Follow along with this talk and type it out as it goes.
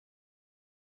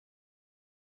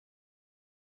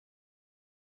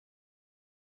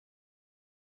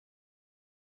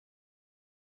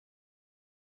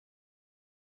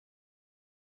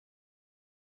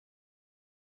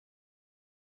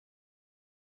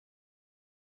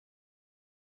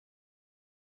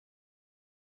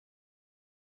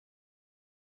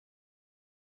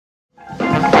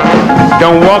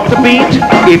Don't walk the beat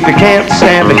if you can't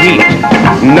stand the heat.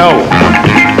 No,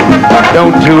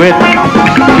 don't do it.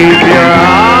 Keep your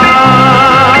eye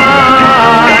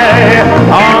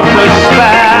on the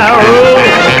sparrow.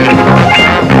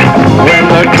 When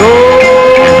the going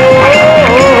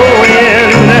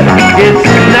gets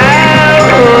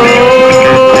narrow,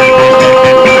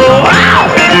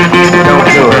 don't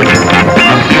do it.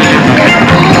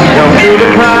 Don't do the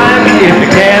crime if you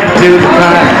can't do the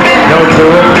crime. Don't do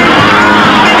it.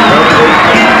 Don't do it.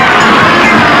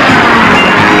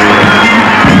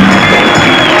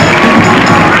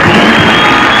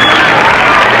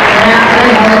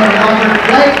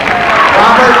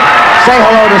 Robert, say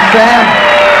hello to Sam.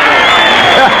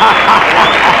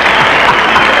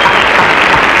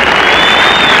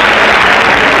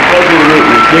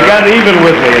 You got even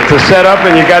with me. It's a setup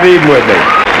and you got even with me.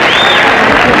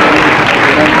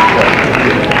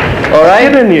 All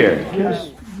right, get in here.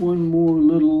 Just one more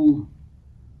little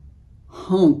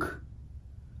hunk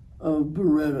of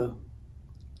Beretta.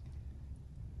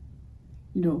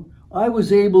 You know, I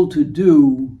was able to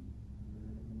do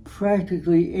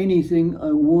practically anything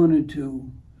I wanted to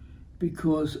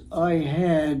because I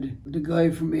had the guy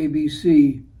from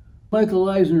ABC, Michael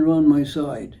Eisner, on my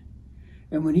side.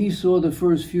 And when he saw the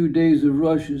first few days of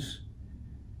Rush's,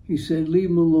 he said, leave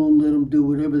him alone, let him do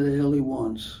whatever the hell he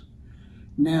wants.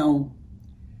 Now,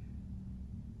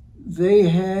 they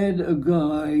had a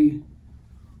guy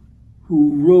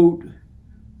who wrote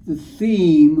the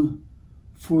theme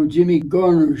for Jimmy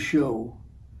Garner's show.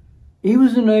 He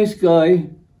was a nice guy,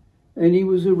 and he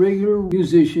was a regular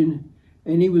musician,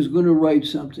 and he was going to write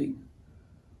something.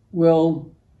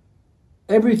 Well,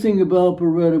 everything about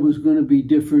Beretta was going to be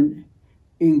different,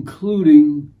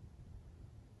 including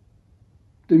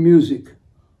the music.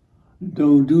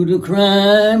 Don't do the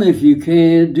crime if you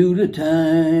can't do the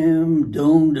time.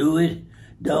 Don't do it,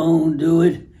 don't do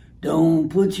it. Don't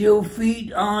put your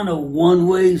feet on a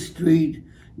one-way street.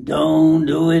 Don't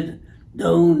do it,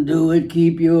 don't do it.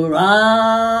 Keep your eye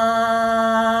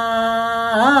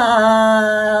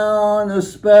on a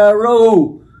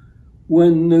sparrow.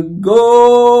 When the going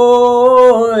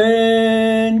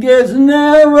gets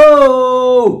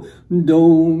narrow,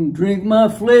 don't drink my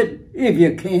flit if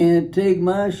you can't take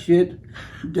my shit.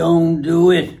 Don't do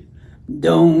it,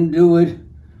 don't do it.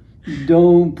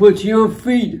 Don't put your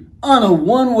feet on a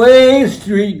one-way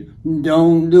street.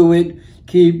 Don't do it.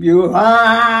 Keep your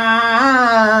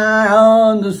eye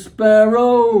on the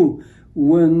sparrow.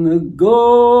 When the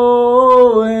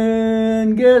going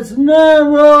gets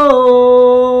narrow.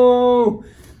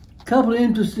 Couple of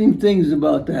interesting things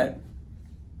about that.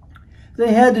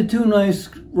 They had the two nice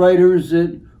writers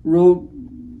that wrote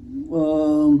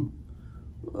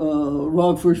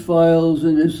Rockford's Files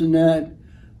and this and that,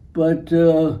 but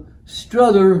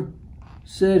Strother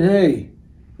said, hey,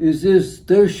 is this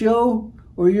their show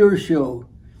or your show?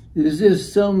 Is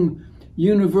this some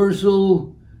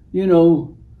universal, you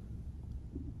know,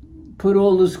 put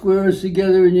all the squares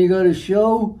together and you got a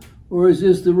show? Or is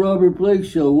this the Robert Blake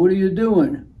show? What are you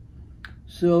doing?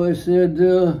 So I said,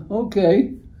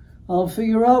 okay, I'll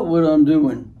figure out what I'm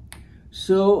doing.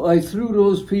 So I threw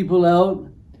those people out,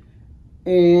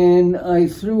 and I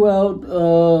threw out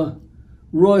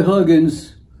Roy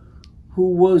Huggins,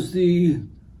 who was the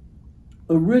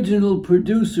original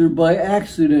producer by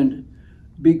accident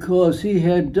because he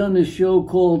had done a show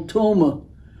called Toma.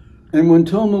 And when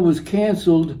Toma was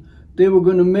canceled, they were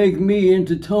going to make me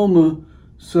into Toma,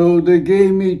 so they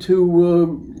gave me to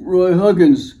Roy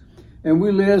Huggins. And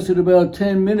we lasted about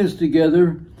 10 minutes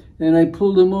together, and I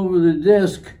pulled him over the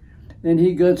desk, and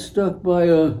he got stuck by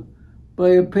a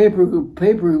paper with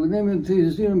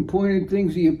them pointed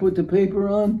things that you put the paper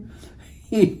on.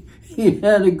 He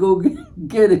had to go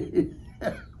get it.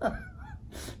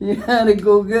 He had to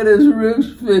go get his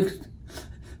ribs fixed.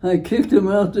 I kicked him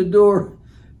out the door,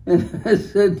 and I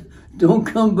said, don't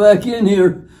come back in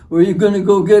here, or you're going to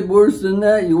go get worse than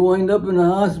that. You wind up in the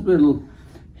hospital.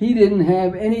 He didn't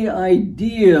have any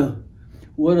idea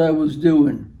what I was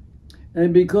doing.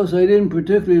 And because I didn't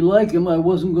particularly like him, I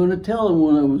wasn't going to tell him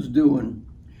what I was doing.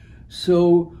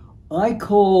 So I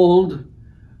called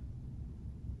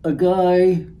a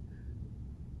guy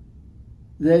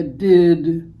that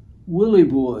did Willie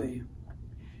Boy.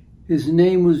 His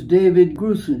name was David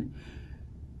Grusin.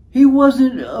 He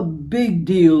wasn't a big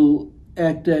deal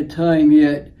at that time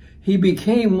yet. He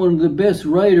became one of the best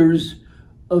writers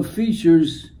of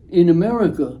features in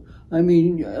America. I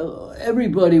mean,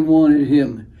 everybody wanted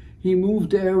him. He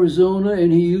moved to Arizona,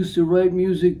 and he used to write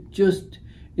music just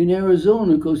in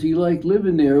Arizona because he liked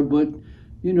living there. But,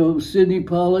 you know, Sidney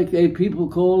Pollack, people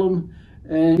call him,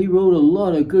 and he wrote a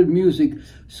lot of good music.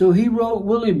 So he wrote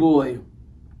Willie Boy,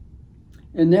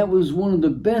 and that was one of the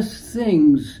best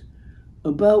things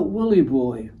about Willie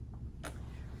Boy.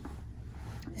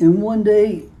 And one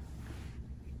day,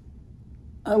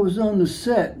 I was on the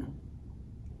set,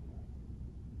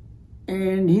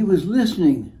 and he was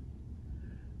listening.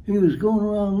 He was going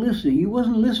around listening. He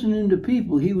wasn't listening to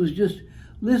people. He was just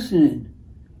listening.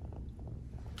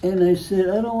 And I said,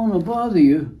 I don't want to bother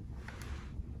you.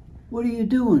 What are you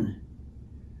doing?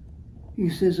 He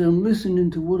says, I'm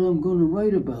listening to what I'm going to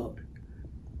write about.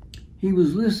 He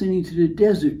was listening to the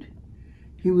desert.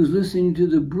 He was listening to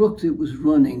the brook that was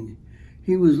running.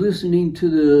 He was listening to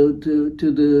the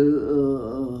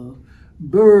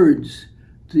birds,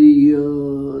 the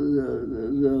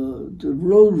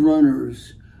road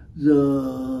runners,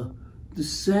 the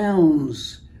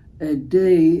sounds at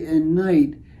day and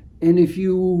night. And if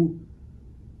you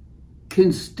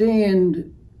can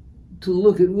stand to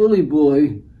look at Willie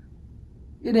Boy,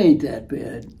 it ain't that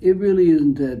bad. It really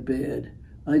isn't that bad.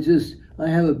 I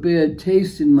have a bad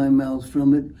taste in my mouth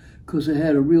from it because I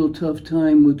had a real tough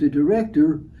time with the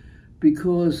director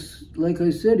because, like I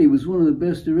said, he was one of the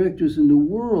best directors in the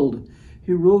world.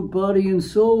 He wrote Body and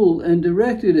Soul and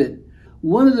directed it.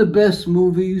 One of the best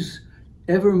movies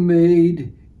ever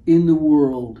made in the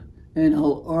world, and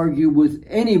I'll argue with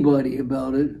anybody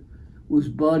about it, was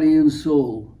Body and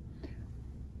Soul.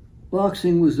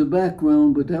 Boxing was the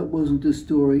background, but that wasn't the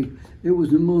story. It was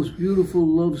the most beautiful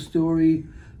love story.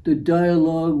 The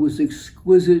dialogue was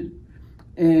exquisite,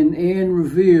 and Anne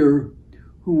Revere,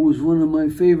 who was one of my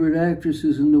favorite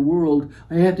actresses in the world.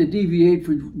 I have to deviate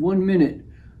for 1 minute.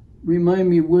 Remind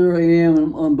me where I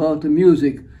am about the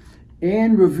music.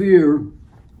 Anne Revere,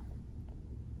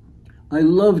 I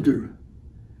loved her.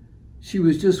 She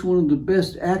was just one of the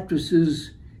best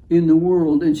actresses in the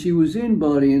world, and she was in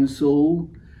Body and Soul,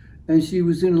 and she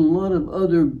was in a lot of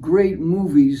other great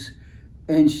movies,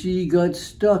 and she got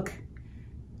stuck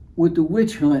with the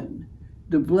witch hunt,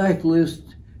 the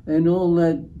blacklist, and all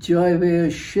that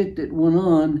jive-ass shit that went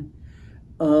on.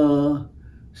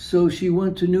 So she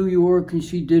went to New York and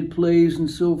she did plays and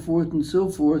so forth and so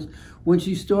forth. When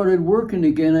she started working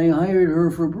again, I hired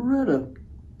her for Beretta.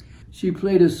 She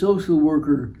played a social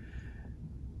worker.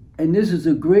 And this is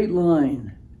a great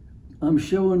line. I'm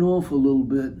showing off a little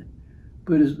bit,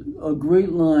 but it's a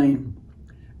great line.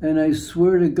 And I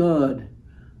swear to God,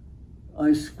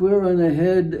 I swear on the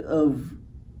head of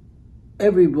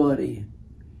everybody,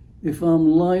 if I'm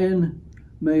lying,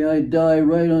 may I die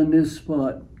right on this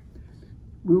spot.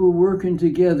 We were working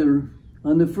together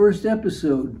on the first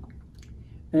episode,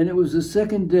 and it was the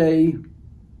second day,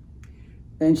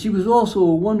 and she was also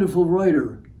a wonderful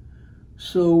writer.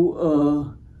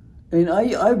 So, and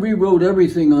I rewrote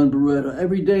everything on Beretta.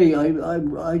 Every day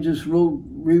I just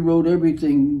rewrote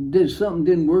everything. Something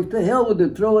didn't work, the hell with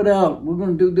it, throw it out. We're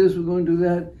going to do this, we're going to do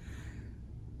that.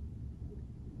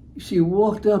 She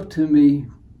walked up to me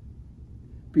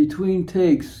between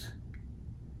takes,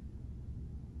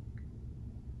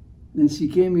 and she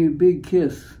gave me a big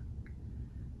kiss.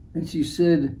 And she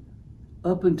said,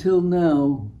 up until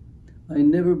now, I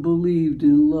never believed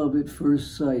in love at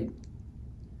first sight.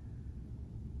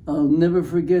 I'll never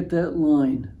forget that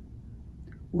line.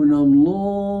 When I'm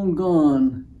long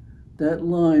gone, that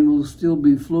line will still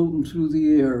be floating through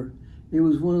the air. It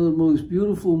was one of the most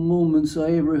beautiful moments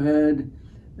I ever had,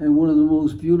 and one of the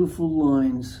most beautiful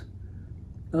lines.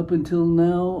 Up until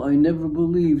now, I never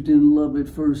believed in love at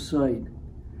first sight.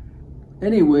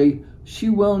 Anyway, she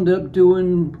wound up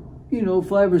doing,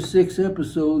 5 or 6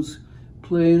 episodes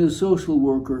playing a social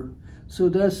worker. So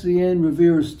that's the Anne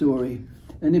Revere story.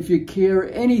 And if you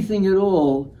care anything at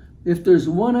all, if there's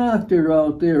one actor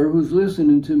out there who's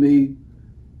listening to me,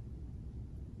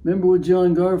 remember what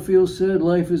John Garfield said,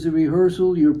 life is a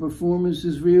rehearsal, your performance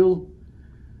is real?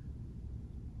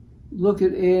 Look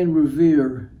at Anne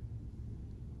Revere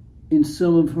in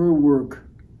some of her work.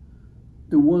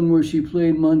 The one where she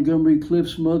played Montgomery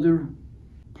Clift's mother,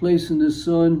 Place in the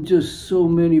Sun, just so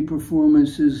many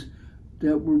performances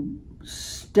that were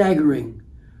staggering,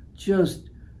 just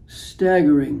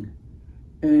staggering.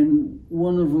 And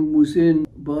one of them was in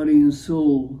Body and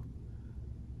Soul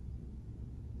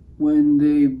when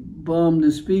they bombed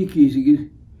the speakeasy,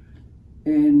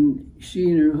 and she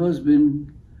and her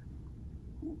husband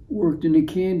worked in a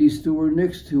candy store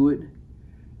next to it,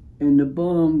 and the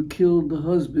bomb killed the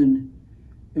husband.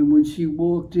 And when she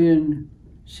walked in,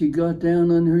 she got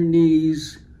down on her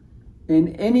knees,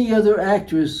 and any other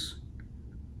actress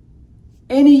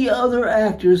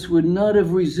would not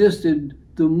have resisted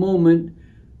the moment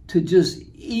to just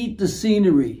eat the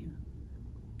scenery.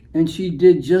 And she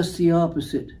did just the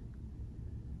opposite.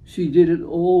 She did it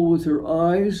all with her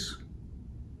eyes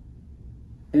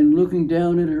and looking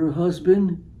down at her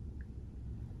husband,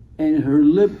 and her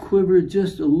lip quivered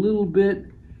just a little bit.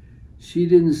 She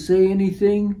didn't say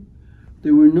anything.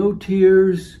 There were no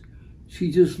tears. She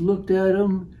just looked at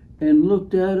him and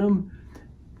looked at him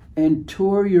and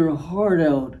tore your heart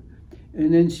out.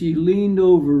 And then she leaned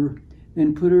over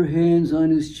and put her hands on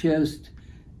his chest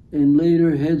and laid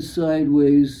her head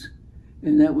sideways,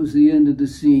 and that was the end of the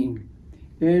scene.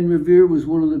 Anne Revere was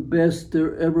one of the best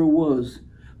there ever was.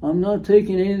 I'm not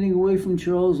taking anything away from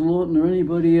Charles Laughton or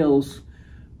anybody else,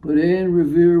 but Anne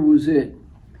Revere was it.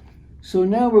 So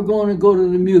now we're going to go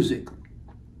to the music.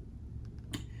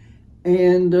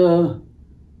 And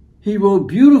he wrote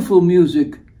beautiful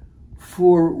music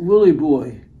for Willie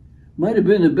Boy. Might have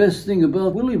been the best thing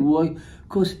about Willie Boy,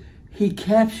 because he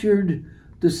captured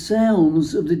the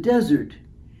sounds of the desert.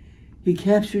 He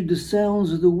captured the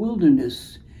sounds of the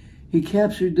wilderness. He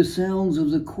captured the sounds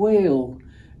of the quail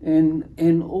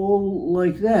and all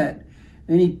like that.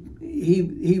 And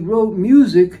he wrote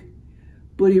music,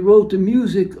 but he wrote the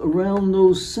music around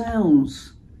those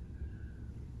sounds.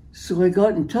 So I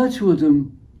got in touch with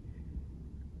him,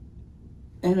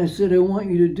 and I said, I want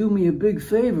you to do me a big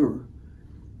favor.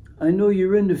 I know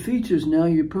you're into features now.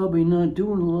 You're probably not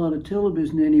doing a lot of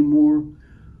television anymore,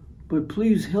 but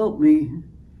please help me.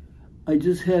 I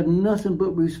just have nothing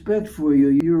but respect for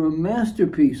you. You're a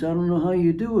masterpiece. I don't know how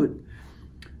you do it.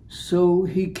 So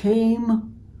he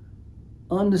came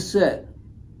on the set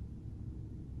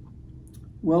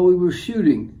while we were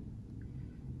shooting.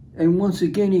 And once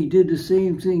again, he did the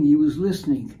same thing. He was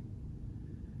listening.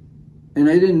 And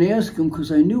I didn't ask him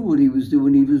because I knew what he was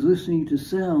doing. He was listening to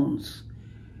sounds.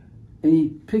 And he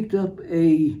picked up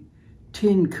a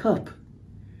tin cup.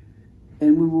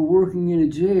 And we were working in a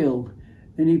jail.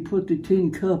 And he put the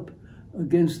tin cup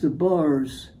against the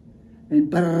bars.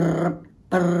 And barrp,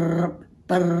 barrp,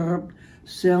 barrp,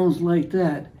 sounds like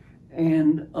that.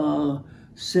 And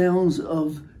sounds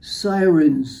of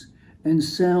sirens. And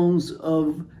sounds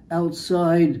of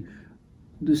outside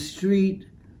the street.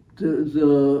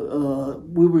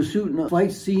 We were shooting a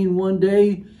fight scene one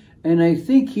day, and I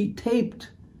think he taped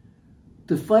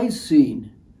the fight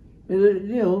scene. And,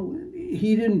 you know,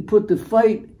 he didn't put the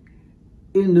fight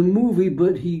in the movie,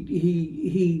 but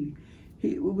it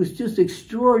was just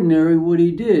extraordinary what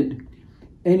he did.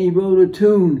 And he wrote a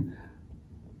tune,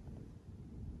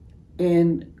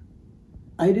 and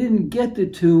I didn't get the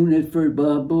tune at first.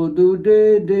 Ba bo do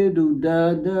de do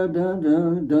da da da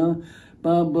da da.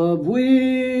 Ba ba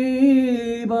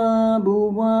bwee ba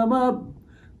boo ba ba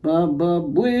ba ba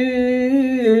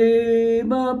bwee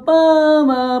ba ba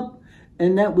ba,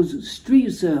 and that was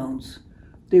street sounds.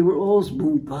 They were all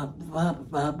boom ba ba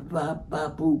ba ba ba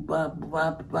boo ba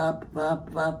ba ba ba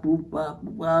ba boo ba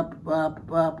ba ba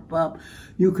ba ba.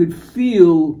 You could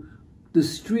feel the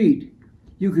street.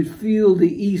 You could feel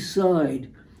the East Side.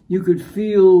 You could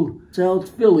feel South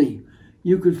Philly.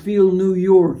 You could feel New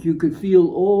York. You could feel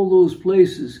all those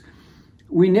places.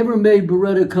 We never made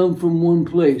Beretta come from one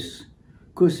place,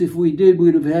 because if we did,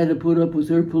 we'd have had to put up with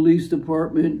their police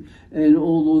department and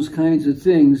all those kinds of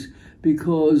things,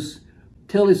 because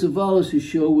Telly Savalas'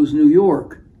 show was New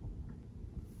York.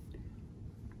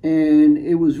 And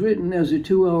it was written as a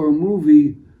 2-hour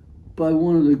movie by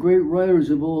one of the great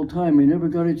writers of all time. I never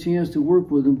got a chance to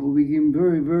work with him, but we became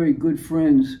very, very good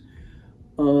friends.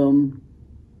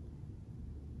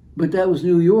 But that was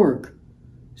New York.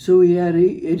 So he had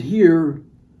to adhere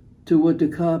to what the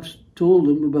cops told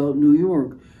him about New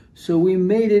York. So we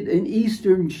made it an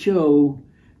Eastern show,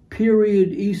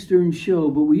 period Eastern show,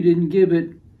 but we didn't give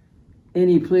it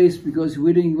any place because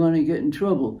we didn't want to get in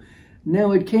trouble.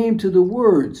 Now it came to the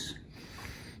words.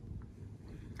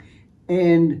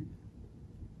 And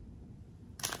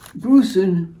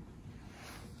Grusin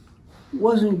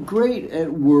wasn't great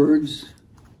at words.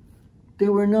 They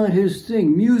were not his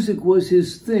thing. Music was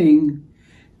his thing,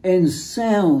 and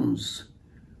sounds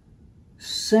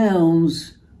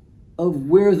of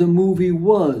where the movie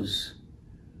was.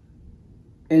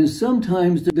 And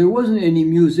sometimes there wasn't any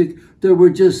music, there were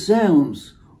just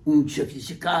sounds. They were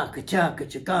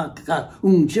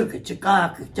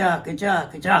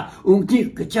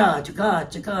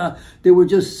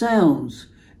just sounds.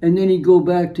 And then he'd go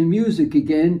back to music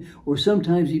again, or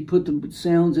sometimes he'd put the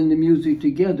sounds and the music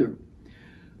together.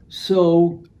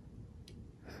 So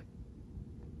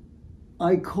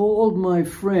I called my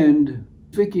friend,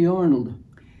 Vicki Arnold,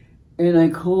 and I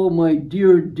called my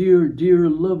dear, dear, dear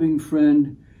loving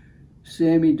friend,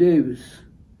 Sammy Davis.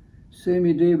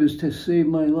 Sammy Davis has saved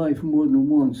my life more than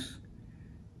once.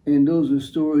 And those are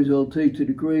stories I'll take to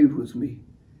the grave with me.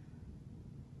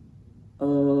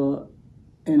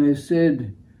 and I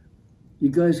said, you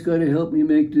guys got to help me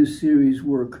make this series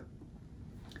work.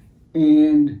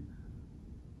 And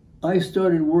I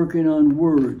started working on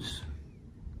words.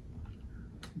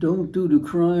 Don't do the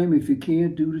crime if you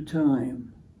can't do the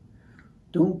time.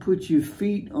 Don't put your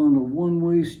feet on a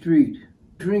one-way street.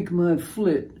 Drink my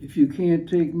flit if you can't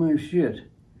take my shit.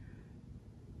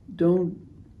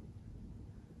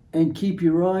 And keep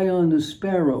your eye on the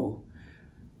sparrow.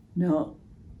 Now,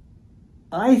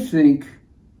 I think,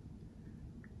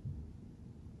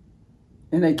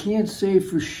 and I can't say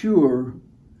for sure,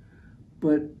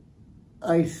 but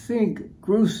I think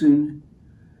Grusin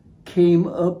came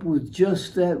up with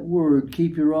just that word,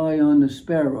 keep your eye on the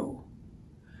sparrow.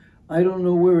 I don't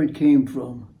know where it came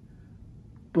from,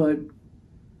 but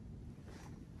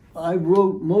I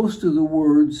wrote most of the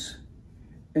words,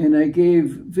 and I gave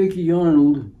Vicki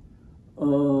Arnold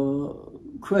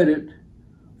credit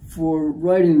for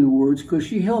writing the words, because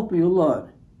she helped me a lot.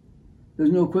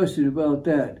 There's no question about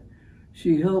that.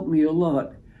 She helped me a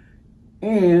lot.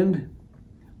 And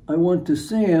I went to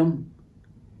Sam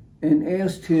and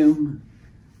asked him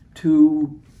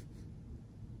to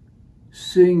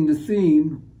sing the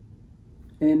theme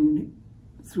and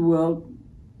throughout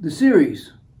the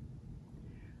series.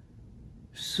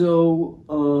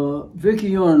 So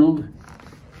Vicki Arnold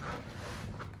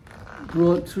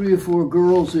brought 3 or 4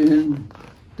 girls in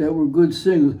that were good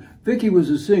singers. Vicki was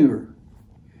a singer,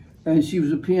 and she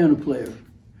was a piano player.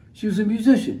 She was a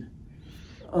musician,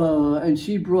 and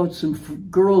she brought some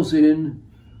girls in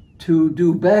to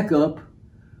do backup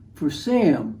for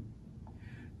Sam.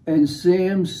 And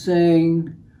Sam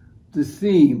sang the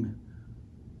theme,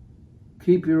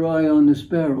 keep your eye on the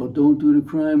sparrow. Don't do the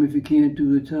crime if you can't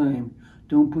do the time.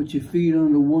 Don't put your feet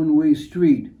on the one-way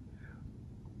street.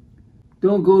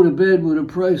 Don't go to bed with a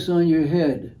price on your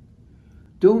head.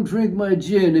 Don't drink my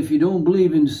gin if you don't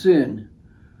believe in sin.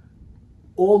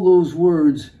 All those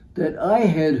words that I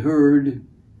had heard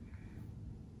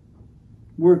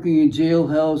working in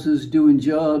jailhouses, doing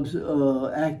jobs,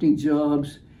 acting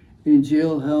jobs in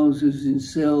jailhouses, in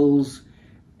cells,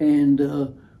 and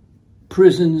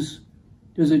prisons.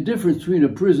 There's a difference between a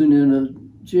prison and a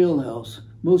jailhouse.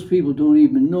 Most people don't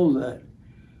even know that.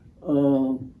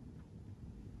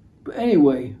 But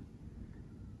anyway,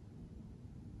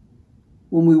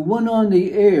 when we went on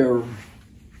the air,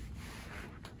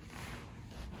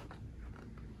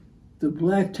 the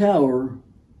Black Tower,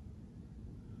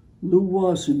 Lew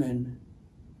Wasserman,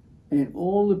 and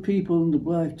all the people in the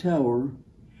Black Tower,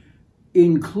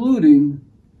 including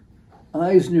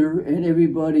Eisner and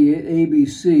everybody at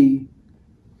ABC,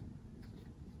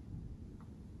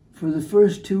 for the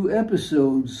first 2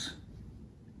 episodes,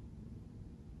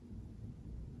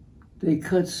 they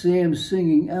cut Sam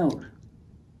singing out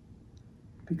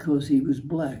because he was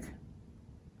black.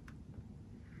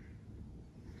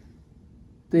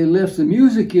 They left the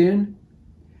music in,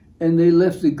 and they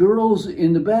left the girls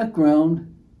in the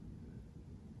background,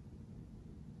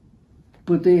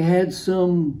 but they had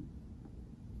some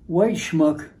white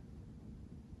schmuck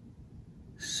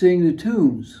sing the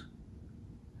tunes.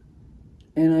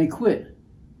 And I quit.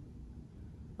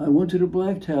 I went to the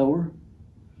Black Tower,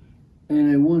 and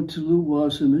I went to Lew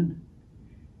Wasserman,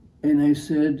 and I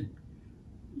said,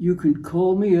 you can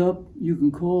call me up, you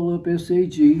can call up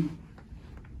SAG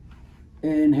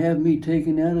and have me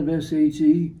taken out of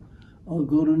SAG. I'll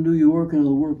go to New York and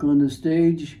I'll work on the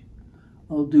stage.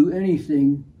 I'll do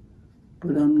anything,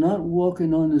 but I'm not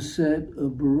walking on the set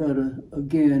of Baretta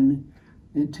again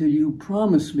until you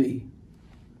promise me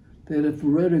that if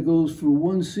Baretta goes for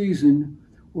 1 season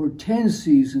or 10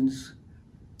 seasons,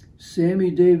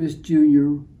 Sammy Davis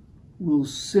Jr. will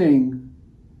sing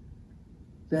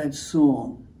that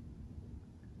song.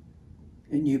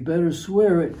 And you better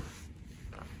swear it.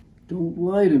 Don't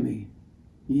lie to me.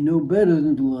 You know better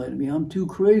than to lie to me. I'm too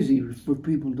crazy for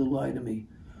people to lie to me.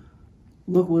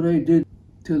 Look what I did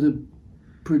to the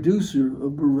producer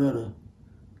of Baretta.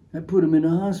 I put him in a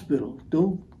hospital.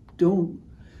 Don't.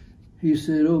 He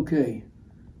said, okay,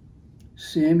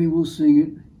 Sammy will sing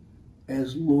it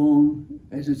as long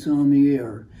as it's on the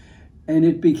air. And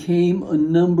it became a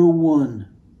 #1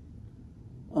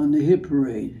 on the hit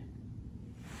parade.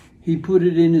 He put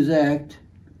it in his act,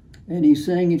 and he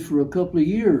sang it for a couple of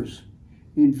years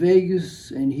in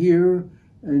Vegas and here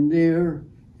and there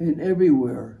and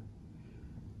everywhere.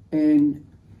 And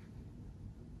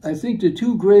I think the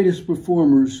 2 greatest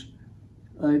performers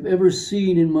I've ever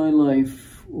seen in my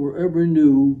life or ever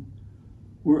knew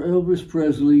were Elvis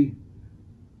Presley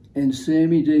and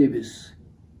Sammy Davis.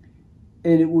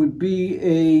 And it would be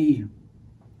a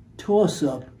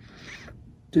toss-up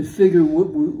to figure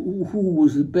who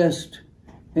was the best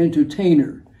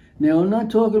entertainer. Now, I'm not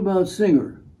talking about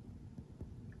singer.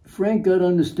 Frank got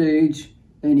on the stage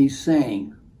and he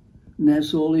sang. And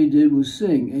that's all he did was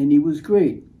sing, and he was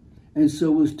great. And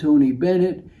so was Tony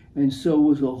Bennett, and so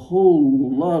was a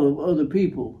whole lot of other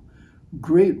people.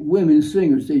 Great women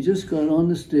singers. They just got on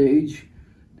the stage,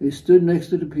 they stood next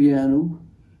to the piano,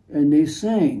 and they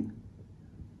sang.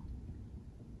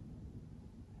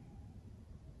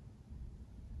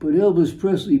 But Elvis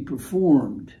Presley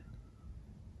performed,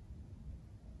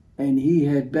 and he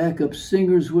had backup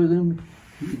singers with him.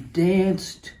 He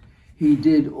danced. He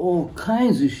did all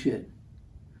kinds of shit.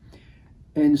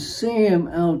 And Sam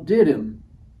outdid him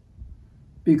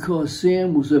because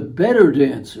Sam was a better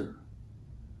dancer.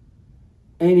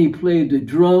 And he played the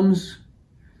drums.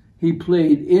 He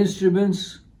played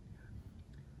instruments.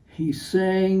 He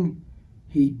sang.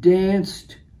 He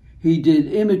danced. He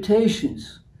did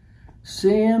imitations.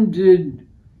 Sam did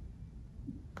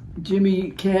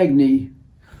Jimmy Cagney.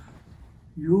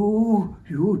 You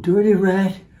dirty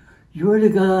rat. You're the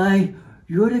guy.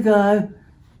 You're the guy.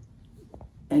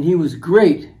 And he was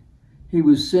great. He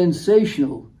was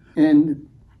sensational. And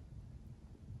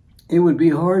it would be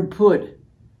hard put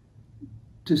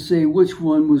to say which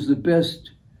one was the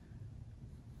best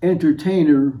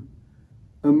entertainer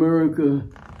America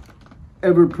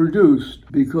ever produced,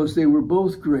 because they were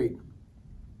both great.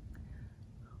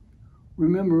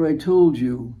 Remember, I told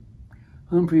you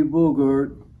Humphrey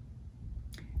Bogart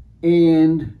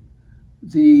and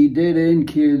the Dead End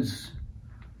Kids,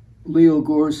 Leo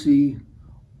Gorcey,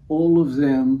 all of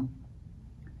them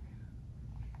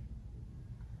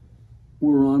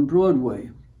were on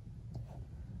Broadway.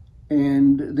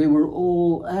 And they were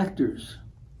all actors.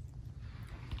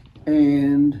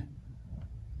 And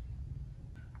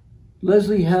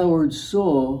Leslie Howard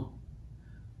saw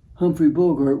Humphrey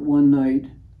Bogart one night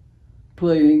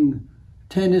playing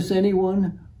Tennis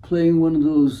Anyone, playing one of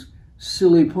those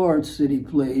silly parts that he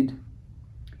played.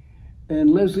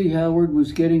 And Leslie Howard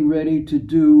was getting ready to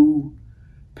do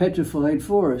Petrified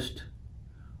Forest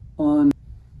on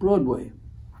Broadway.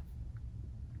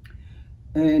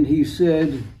 And he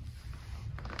said,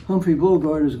 Humphrey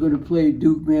Bogart is going to play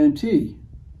Duke Mantee.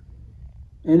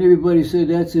 And everybody said,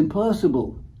 that's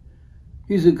impossible.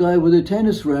 He's a guy with a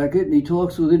tennis racket and he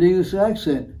talks with an English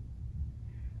accent.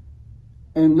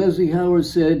 And Leslie Howard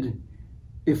said,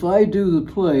 if I do the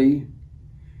play,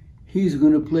 he's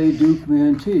going to play Duke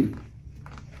Mantee.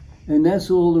 And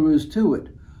that's all there is to it.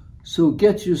 So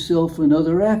get yourself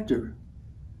another actor.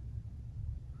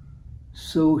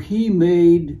 So he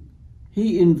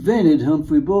invented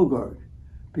Humphrey Bogart,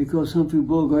 because Humphrey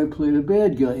Bogart played a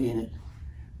bad guy in it.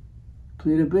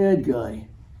 Played a bad guy.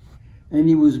 And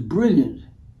he was brilliant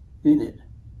in it.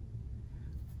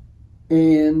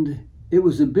 And it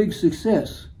was a big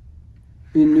success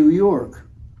in New York.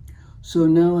 So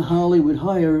now Hollywood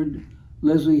hired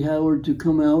Leslie Howard to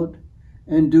come out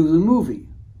and do the movie.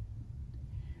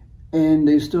 And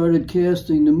they started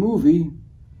casting the movie,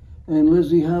 and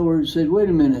Leslie Howard said, wait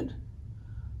a minute,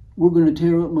 we're going to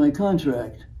tear up my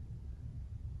contract.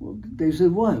 Well, they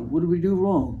said, why? What did we do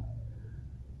wrong?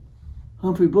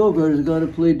 Humphrey Bogart has got to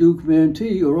play Duke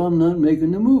Mantee or I'm not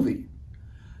making the movie.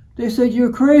 They said,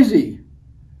 you're crazy.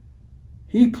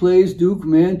 He plays Duke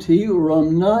Mantee or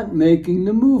I'm not making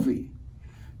the movie.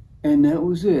 And that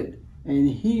was it. And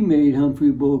he made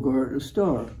Humphrey Bogart a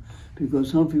star,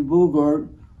 because Humphrey Bogart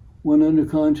went under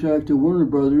contract to Warner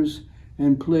Brothers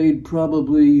and played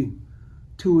probably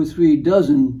 2 or 3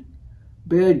 dozen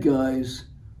bad guys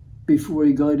before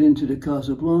he got into the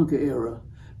Casablanca era.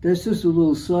 That's just a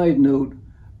little side note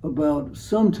about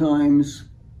sometimes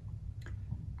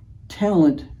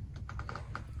talent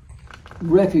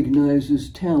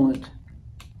recognizes talent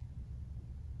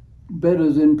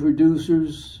better than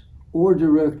producers or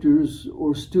directors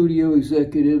or studio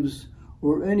executives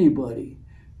or anybody.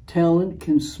 Talent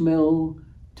can smell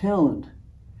talent.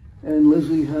 And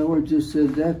Leslie Howard just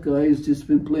said, that guy has just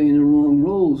been playing the wrong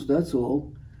roles, that's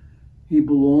all. He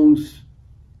belongs,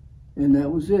 and that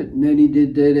was it. And then he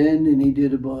did Dead End, and he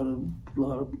did about a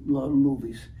lot of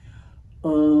movies. I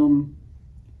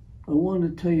want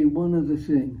to tell you one other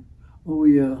thing. Oh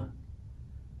yeah,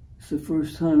 it's the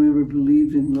first time I ever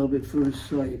believed in love at first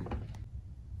sight.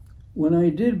 When I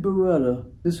did Beretta,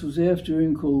 this was after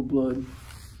In Cold Blood,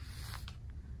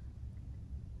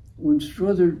 when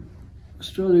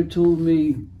Strother told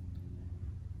me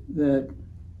that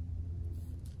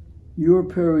you're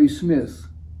Perry Smith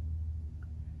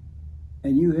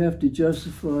and you have to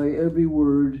justify every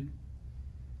word,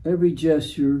 every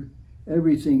gesture,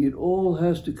 everything. It all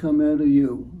has to come out of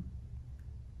you.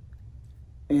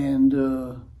 And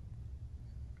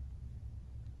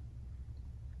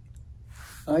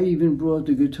I even brought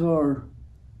the guitar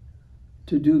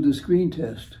to do the screen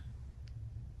test.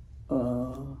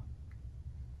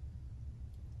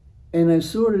 And I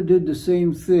sort of did the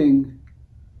same thing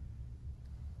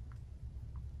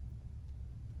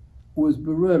with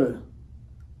Beretta.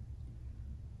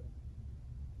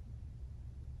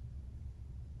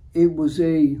 It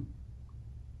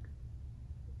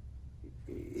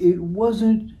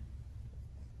wasn't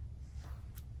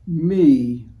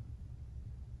me,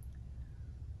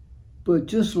 but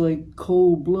just like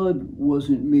Cold Blood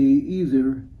wasn't me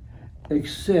either,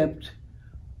 except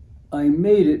I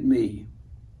made it me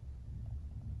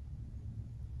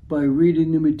by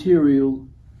reading the material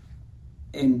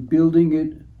and building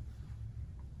it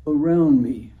around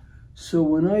me. So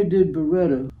when I did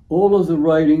Beretta, all of the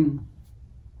writing,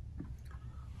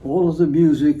 all of the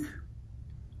music,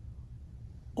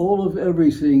 all of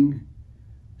everything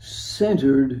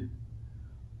centered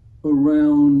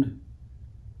around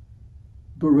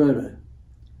Beretta.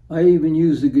 I even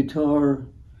used the guitar,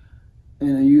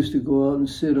 and I used to go out and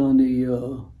sit on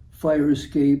the fire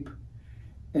escape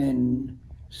and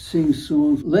sing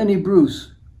songs. Lenny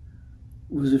Bruce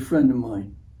was a friend of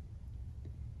mine,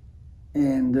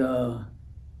 and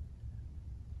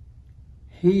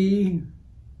he,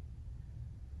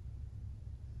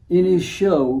 in his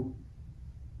show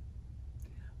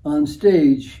on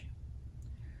stage,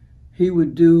 he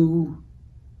would do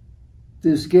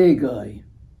this gay guy.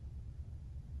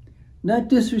 Not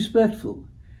disrespectful.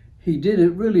 He did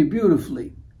it really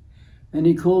beautifully. And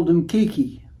he called him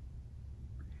Kiki.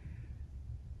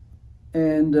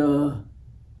 And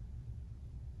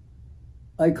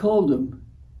I called him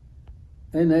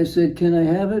and I said, "Can I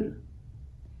have it?"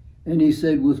 And he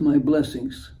said, "With my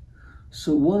blessings."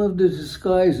 So one of the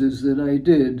disguises that I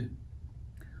did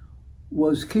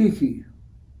was Kiki.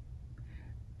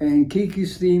 And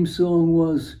Kiki's theme song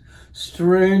was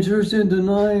 "Strangers in the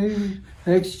night,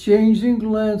 exchanging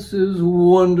glances,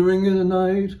 wandering in the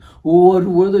night, what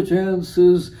were the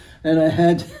chances?" And I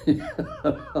had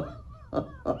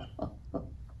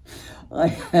I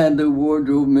had the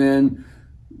wardrobe man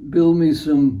build me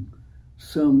some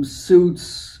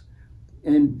suits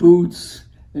and boots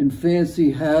and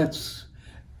fancy hats,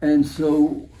 and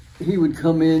so he would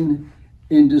come in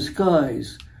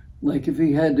disguise. Like if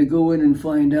he had to go in and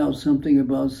find out something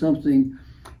about something,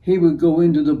 he would go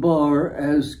into the bar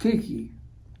as Kiki,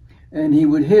 and he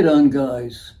would hit on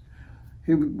guys.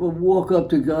 He would walk up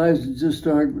to guys and just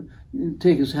start,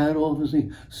 take his hat off and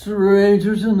say,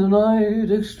 "Strangers in the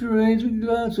night, exchanging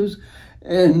glances."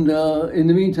 And in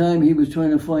the meantime, he was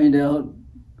trying to find out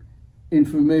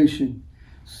information.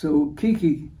 So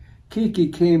Kiki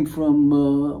came from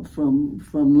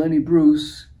Lenny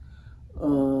Bruce.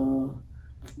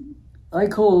 I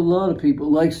called a lot of people,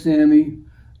 like Sammy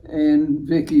and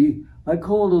Vicky. I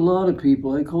called a lot of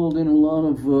people. I called in a lot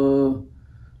of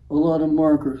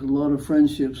markers, a lot of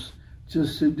friendships,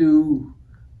 just to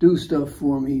do stuff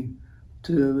for me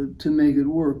to make it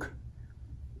work.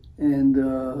 And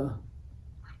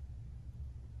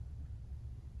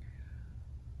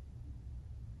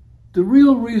the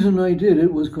real reason I did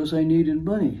it was because I needed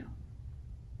money.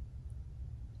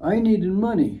 I needed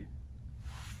money.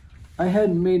 I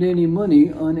hadn't made any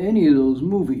money on any of those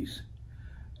movies.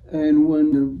 And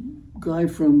when the guy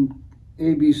from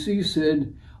ABC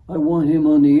said, "I want him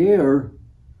on the air,"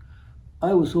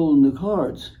 I was holding the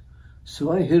cards.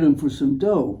 So I hit him for some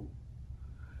dough.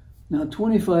 Now,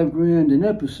 25 grand an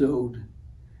episode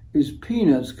is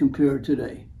peanuts compared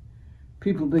today.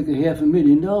 People make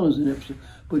 $500,000 an episode,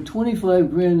 but 25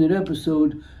 grand an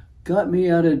episode got me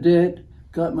out of debt,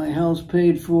 got my house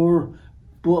paid for,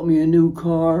 bought me a new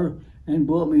car, and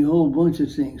bought me a whole bunch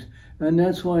of things. And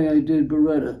that's why I did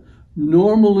Beretta.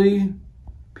 Normally,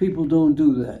 people don't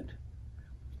do that.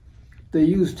 They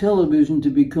use television to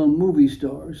become movie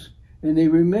stars, and they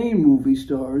remain movie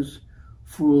stars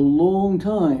for a long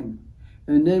time.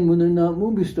 And then when they're not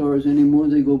movie stars anymore,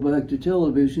 they go back to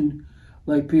television,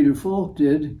 like Peter Falk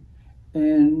did,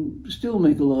 and still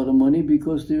make a lot of money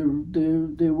because they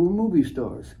were movie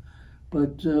stars.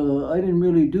 But I didn't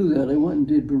really do that. I went and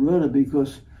did Beretta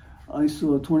because I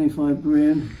saw 25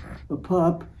 grand a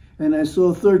pop, and I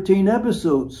saw 13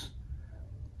 episodes.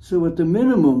 So at the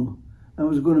minimum, I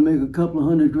was going to make a couple of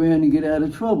 $100 grand and get out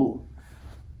of trouble.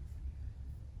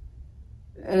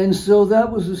 And so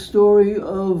that was the story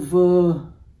of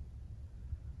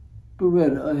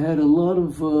Beretta. I had a lot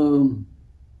of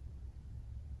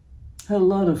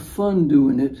fun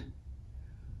doing it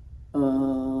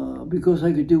because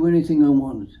I could do anything I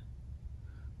wanted.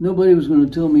 Nobody was going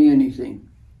to tell me anything.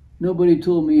 Nobody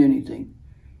told me anything.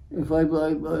 If I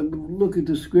look at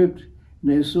the script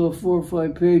And I saw 4 or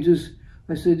 5 pages.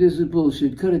 I said, this is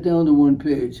bullshit. Cut it down to 1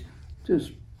 page.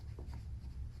 Just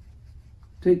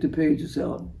take the pages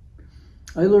out.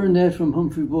 I learned that from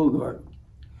Humphrey Bogart.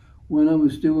 When I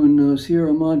was doing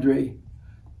Sierra Madre,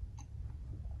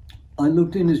 I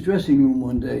looked in his dressing room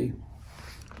one day,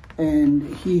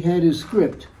 and he had his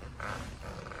script.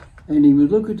 And he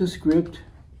would look at the script,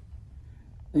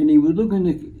 and he would look in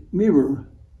the mirror,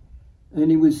 and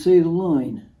he would say the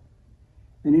line.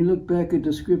 And he looked back at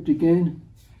the script again,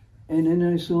 and then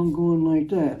I saw him going like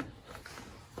that.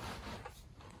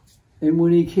 And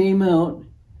when he came out,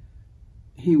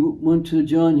 he went to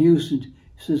John Huston.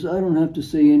 He says, I don't have to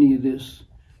say any of this.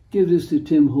 Give this to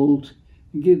Tim Holt,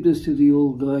 and give this to the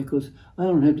old guy, because I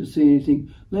don't have to say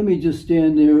anything. Let me just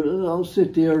stand there. I'll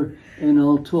sit there, and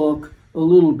I'll talk a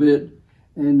little bit,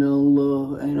 and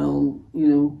I'll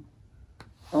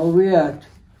I'll react,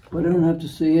 but I don't have to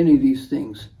say any of these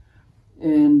things.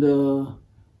 And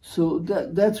so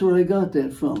that's where I got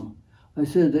that from. I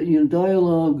said that,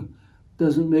 dialogue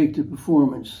doesn't make the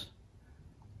performance.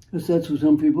 That's what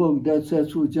Humphrey Bogart,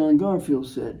 that's what John Garfield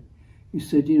said. He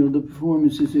said, the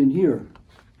performance is in here.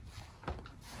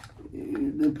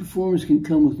 The performance can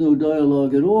come with no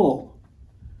dialogue at all.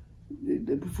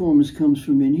 The performance comes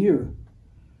from in here.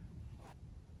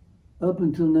 Up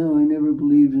until now, I never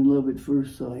believed in love at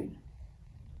first sight.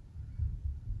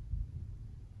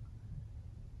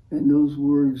 And those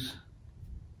words,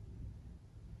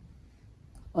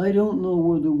 I don't know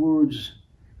where the words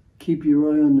 "keep your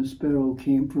eye on the sparrow"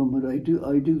 came from, but I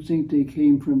do think they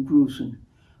came from Grusin.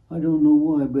 I don't know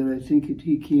why, but I think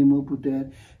he came up with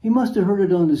that. He must have heard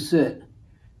it on the set.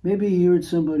 Maybe he heard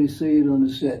somebody say it on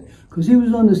the set, because he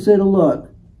was on the set a lot,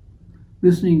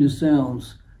 listening to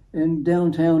sounds. And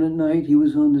downtown at night, he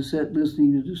was on the set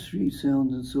listening to the street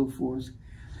sounds and so forth.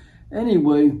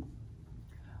 Anyway,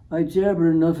 I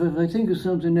jabbered enough. If I think of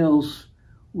something else,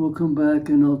 we'll come back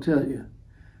and I'll tell you.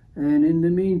 And in the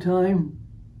meantime,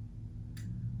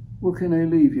 what can I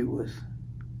leave you with?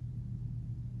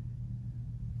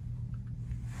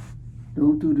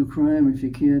 Don't do the crime if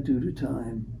you can't do the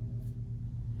time.